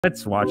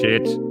Let's watch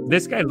it.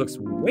 This guy looks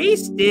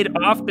wasted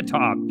off the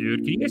top, dude.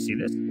 Can you guys see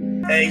this?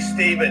 Hey,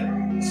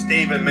 Steven.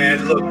 Steven,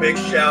 man, look, big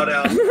shout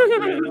out. I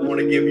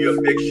want to give you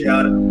a big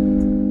shout out.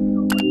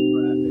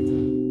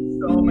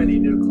 So many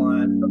new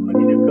clients, so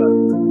many new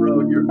customers.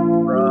 Bro,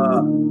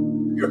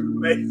 you're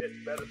amazing.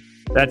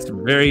 That's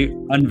very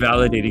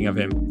unvalidating of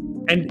him.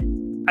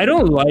 And I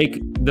don't like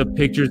the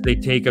pictures they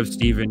take of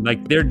Steven.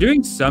 Like, they're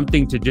doing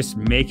something to just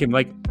make him,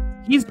 like,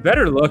 he's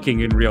better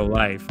looking in real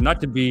life.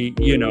 Not to be,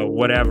 you know,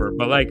 whatever,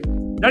 but like,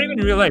 not even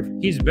in real life.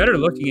 He's better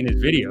looking in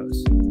his videos,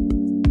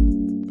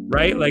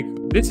 right? Like,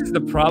 this is the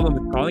problem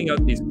with calling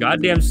out these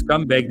goddamn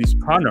scumbags, these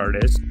con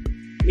artists,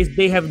 is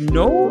they have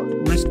no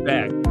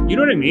respect. You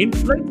know what I mean?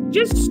 Like,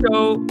 just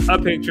show a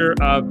picture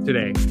of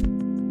today.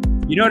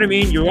 You know what I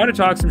mean? You want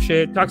to talk some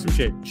shit, talk some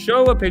shit.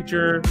 Show a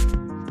picture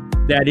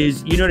that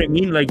is, you know what I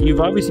mean? Like, you've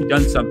obviously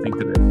done something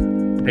to this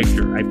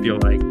picture, I feel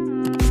like.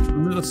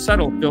 Little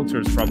subtle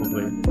filters,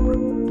 probably.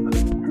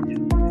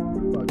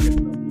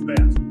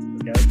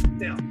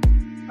 Now,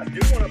 I do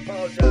want to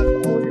apologize to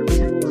all your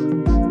viewers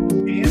and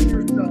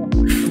yourself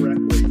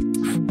directly.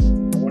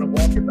 I want to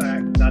walk it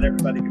back. Not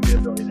everybody can be a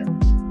billionaire.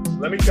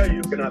 Let me tell you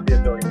who cannot be a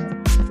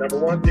billionaire. Number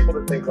one, people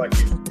that think like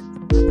you.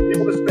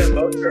 People that spend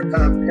most of their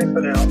time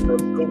pimping out for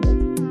Google,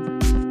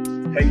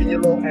 taking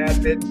your little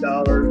ad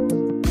dollars.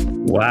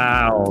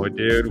 Wow,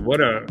 dude,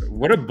 what a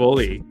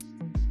bully.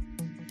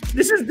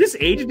 This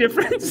age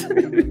difference.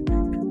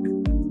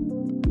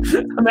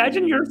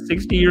 Imagine you're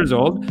 60 years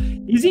old.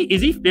 Is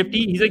he 50?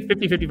 He's like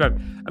 50,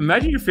 55.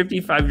 Imagine you're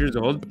 55 years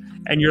old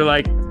and you're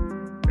like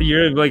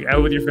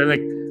out with your friend,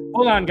 like,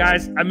 hold on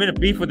guys, I'm in a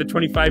beef with a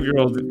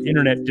 25-year-old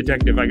internet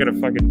detective. I gotta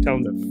fucking tell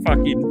him to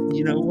fucking,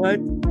 you know what?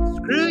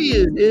 Screw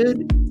you,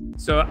 dude.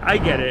 So I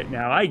get it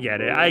now. I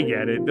get it.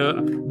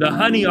 The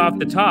honey off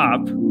the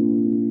top.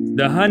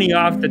 The honey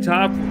off the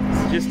top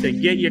is just to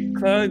get your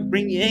club,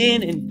 bring you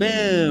in, and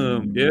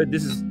boom, dude.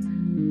 This is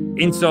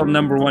insult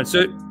number one.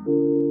 So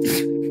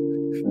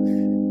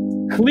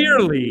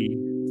clearly,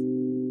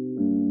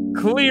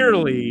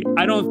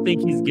 I don't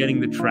think he's getting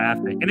the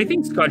traffic. And I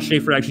think Scott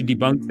Schaefer actually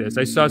debunked this.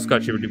 I saw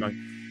Scott Schaefer debunk.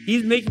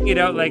 He's making it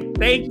out like,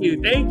 thank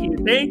you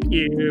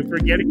for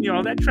getting me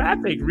all that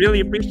traffic. Really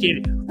appreciate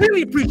it.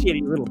 Really appreciate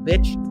it, you little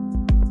bitch.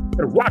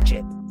 Better watch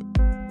it.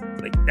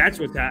 Like, that's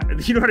what's happening.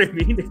 You know what I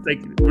mean? It's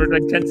like, we're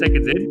like 10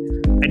 seconds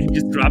in, and he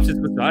just drops his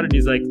facade, and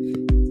he's like,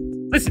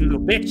 listen, little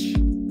bitch.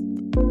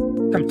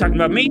 Come talking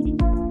about me.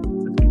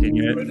 Let's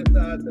continue it.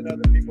 Criticizing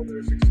other people that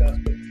are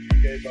successful,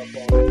 you gave up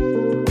on it.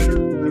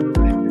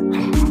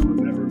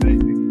 Never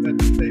make it.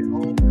 That's stay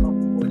home,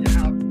 comfortable in your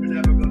house. You're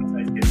never going to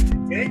make it.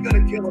 You ain't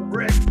going to kill a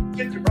brick.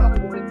 You probably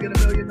won't even get $1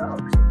 million,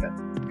 okay?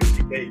 Because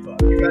you gave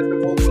up. You got the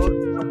one book,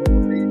 I'm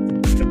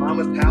going to be. Your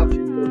mama's house,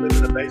 you still live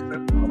in the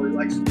basement, probably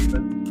like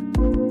Steven.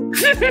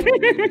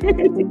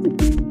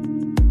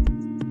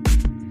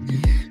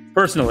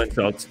 Personal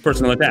insults,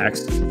 personal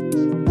attacks.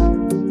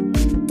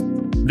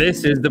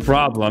 This is the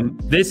problem.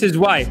 This is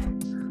why.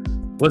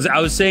 I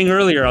was saying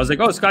earlier, I was like,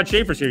 oh, Scott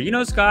Schaefer's here. You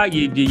know, Scott,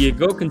 you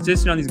go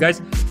consistent on these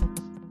guys.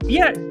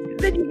 Yeah,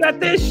 then you got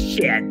this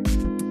shit.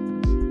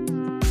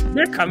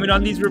 They're coming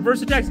on these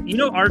reverse attacks. You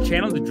know, our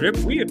channel, The Drip,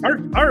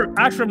 our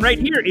ashram right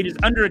here, it is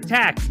under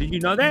attack. Did you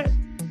know that?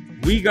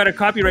 We got a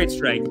copyright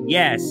strike.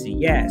 Yes.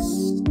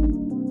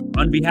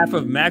 On behalf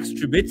of Max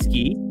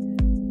Trubitsky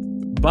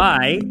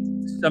by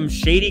some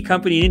shady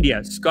company in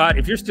India. Scott,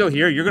 if you're still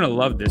here, you're gonna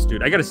love this,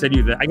 dude. I gotta send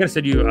you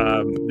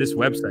this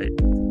website.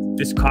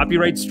 This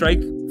copyright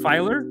strike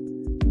filer.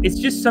 It's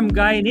just some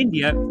guy in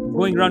India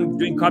going around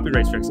doing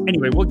copyright strikes.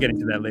 Anyway, we'll get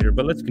into that later,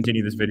 but let's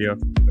continue this video.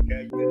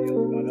 Okay, videos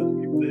about other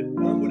people that have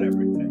done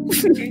whatever it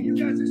takes. And you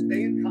guys that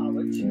stay in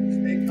college too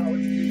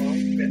long,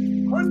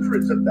 spend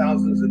hundreds of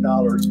thousands of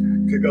dollars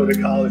to go to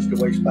college to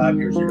waste 5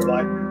 years of your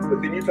life.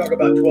 But then you talk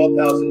about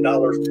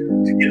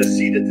 $12,000 to get a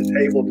seat at the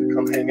table to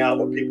come hang out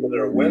with people that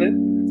are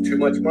winning. Too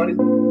much money.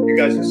 You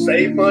guys that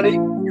save money,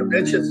 you're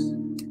bitches.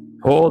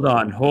 Hold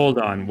on.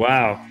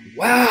 Wow.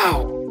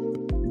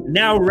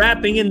 Now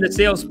wrapping in the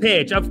sales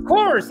pitch. Of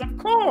course.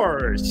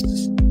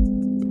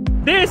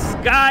 This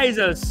guy's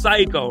a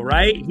psycho,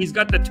 right? He's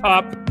got the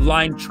top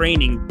line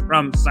training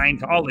from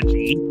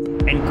Scientology,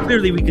 and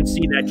clearly we can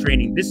see that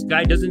training. This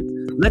guy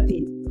doesn't let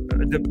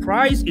the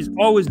prize is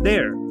always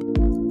there.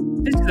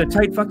 This is a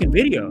tight fucking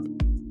video.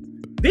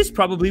 This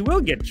probably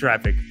will get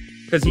traffic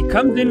because he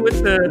comes in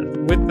with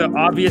the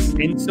obvious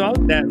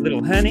insult, that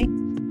little honey,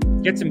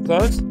 gets him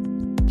close,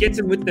 gets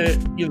him with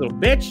you little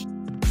bitch.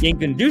 You ain't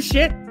gonna do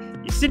shit.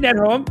 You're sitting at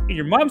home in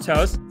your mom's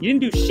house. You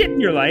didn't do shit in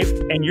your life,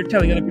 and you're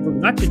telling other people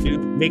not to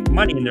make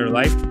money in their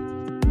life,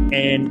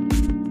 and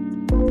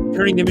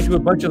turning them into a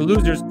bunch of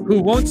losers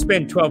who won't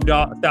spend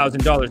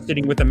 $12,000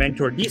 sitting with a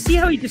mentor. Do you see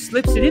how he just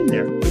slips it in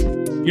there?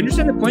 You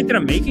understand the point that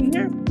I'm making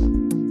here?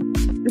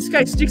 This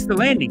guy sticks the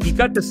landing. He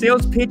got the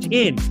sales pitch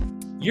in.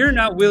 You're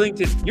not willing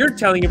to, you're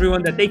telling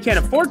everyone that they can't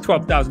afford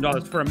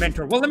 $12,000 for a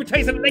mentor. Well, let me tell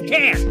you something, they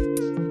can.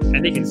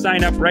 And they can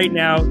sign up right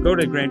now, go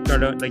to Grant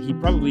Cardone. Like, he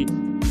probably,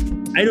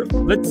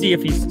 let's see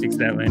if he sticks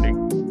that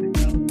landing.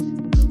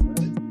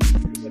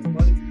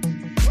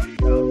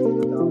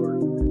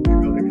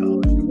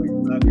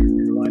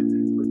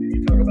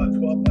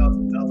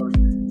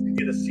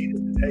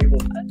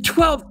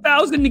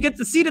 $12,000 to get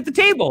the seat at the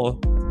table.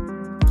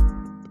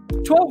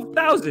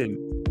 $12,000.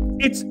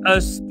 It's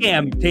a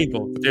scam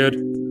table, dude.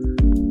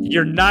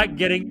 You're not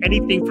getting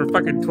anything for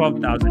fucking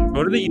 $12,000.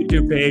 Go to the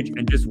YouTube page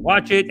and just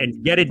watch it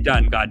and get it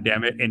done. God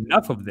damn it!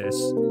 Enough of this.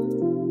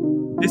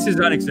 This is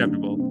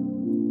unacceptable.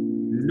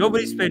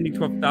 Nobody's spending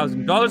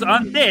 $12,000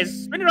 on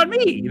this. Spend it on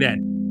me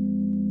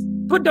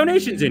then. Put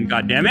donations in.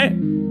 God damn it!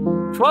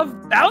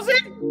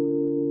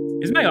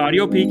 $12,000? Is my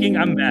audio peaking?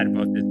 I'm mad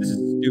about this. This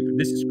is stupid.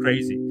 This is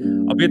crazy.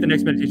 I'll be at the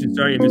next meditation.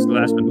 Sorry, I missed the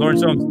last one.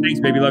 Lawrence Holmes, thanks,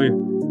 baby. Love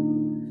you.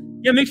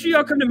 Yeah, make sure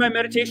y'all come to my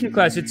meditation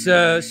class. It's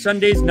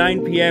Sundays,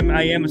 9 p.m.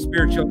 I am a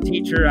spiritual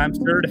teacher. I'm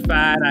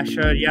certified. I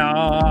showed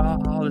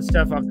y'all all the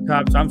stuff off the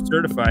top, so I'm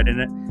certified.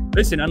 And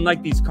listen,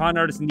 unlike these con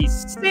artists and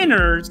these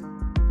sinners,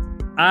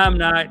 I'm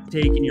not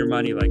taking your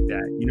money like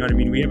that. You know what I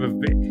mean? We have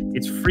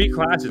it's free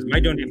classes. My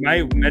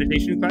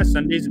meditation class,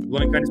 Sundays,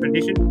 Loving Kindness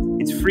Meditation,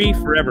 it's free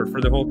forever for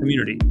the whole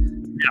community.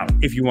 Now,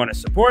 if you want to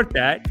support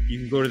that, you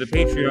can go to the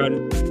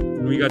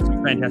Patreon. We got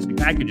some fantastic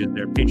packages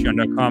there.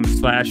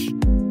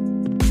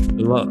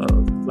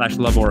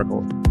 Patreon.com/Love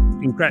Oracle.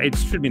 It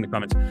should be in the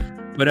comments.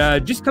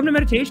 But just come to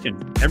meditation.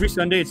 Every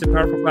Sunday, it's a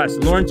powerful class.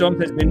 Lawrence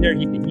Holmes has been there.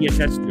 He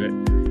attests to it.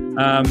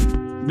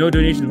 No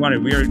donations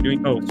wanted. We are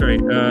doing,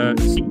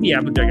 CB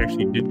Applejack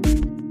actually did.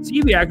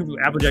 CB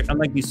Applejack,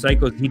 unlike these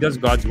cycles, he does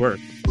God's work.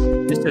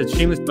 This says,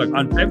 shameless plug,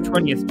 on Feb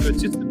 20th to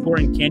assist the poor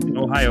in Canton,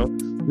 Ohio,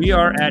 we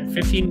are at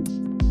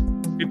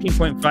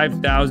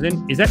 15.5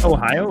 thousand. Is that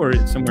Ohio or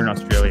is it somewhere in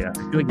Australia? I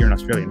feel like you're in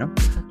Australia, no?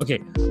 Okay,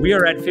 we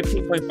are at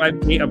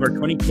 15.5K of our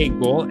 20K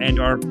goal and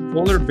our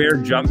polar bear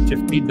jump to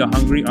feed the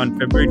hungry on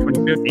February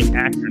 25th in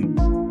Akron.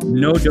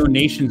 No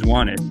donations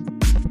wanted.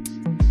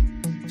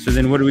 So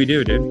then what do we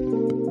do, dude?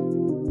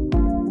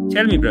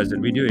 Tell me, brother,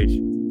 we do it.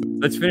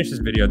 Let's finish this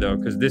video, though,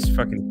 because this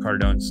fucking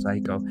Cardone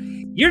psycho.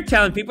 You're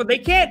telling people they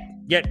can't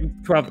get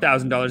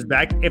 $12,000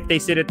 back if they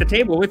sit at the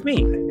table with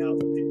me. Hang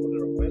out with people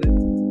that are winning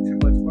too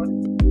much money.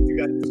 You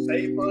got to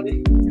save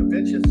money, you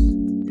bitches.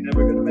 You're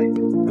never going to make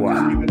it.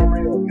 Wow. Keep it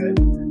real, okay?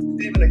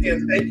 Stephen,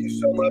 again, thank you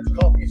so much.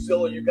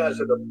 CoffeeZilla, you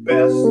guys are the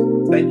best.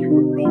 Thank you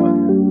for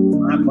growing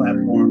my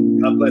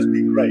platform. God bless,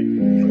 be great.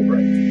 Kill a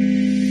break.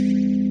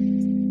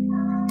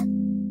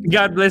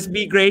 God bless,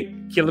 be great,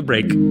 kill a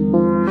break.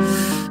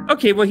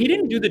 Okay, well, he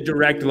didn't do the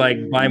direct,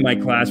 buy my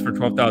class for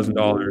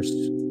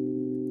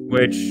 $12,000,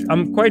 which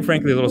I'm quite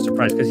frankly a little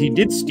surprised because he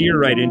did steer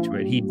right into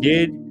it. He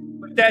did,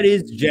 but that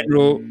is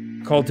general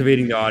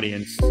cultivating the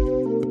audience.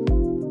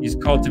 He's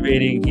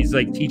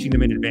teaching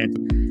them in advance.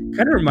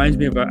 Kind of reminds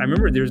me about, I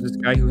remember there's this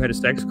guy who had a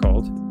sex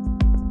cult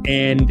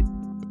and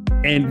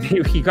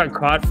he got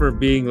caught for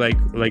being like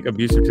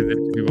abusive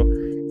to people.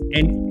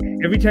 And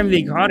every time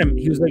they caught him,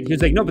 he was like,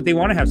 no, but they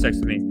want to have sex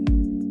with me.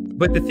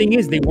 But the thing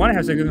is, they want to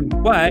have sex with him,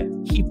 but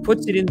he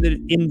puts it in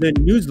the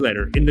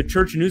newsletter, in the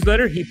church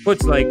newsletter. He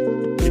puts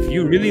if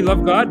you really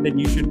love God, then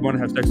you should want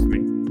to have sex with me.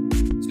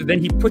 So then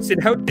he puts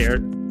it out there.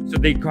 So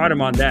they caught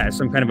him on that,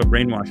 some kind of a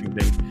brainwashing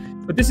thing.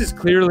 But this is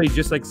clearly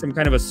just some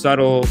kind of a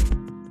subtle,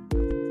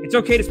 it's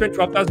okay to spend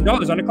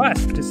 $12,000 on a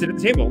class to sit at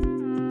the table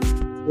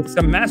with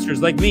some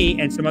masters like me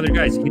and some other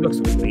guys. He looks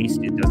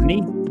wasted, doesn't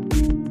he?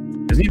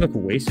 Doesn't he look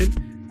wasted?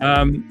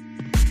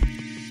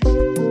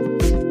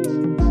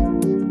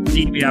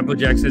 CB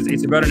Applejack says,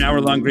 it's about an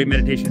hour-long great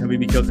meditation.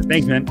 Habibi kills it.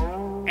 Thanks, man.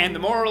 And the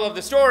moral of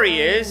the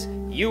story is,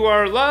 you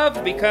are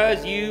loved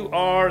because you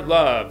are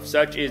loved.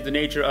 Such is the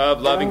nature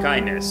of loving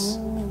kindness.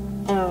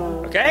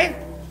 Okay?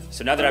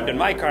 So now that I've done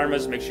my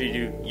karmas, make sure you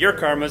do your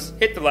karmas.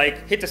 Hit the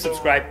like, hit the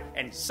subscribe,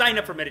 and sign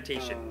up for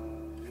meditation.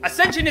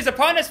 Ascension is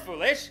upon us,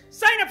 foolish.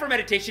 Sign up for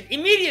meditation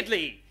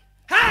immediately.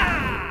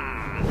 Ha!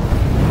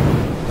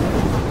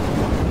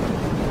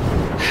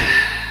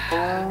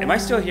 Am I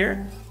still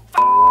here?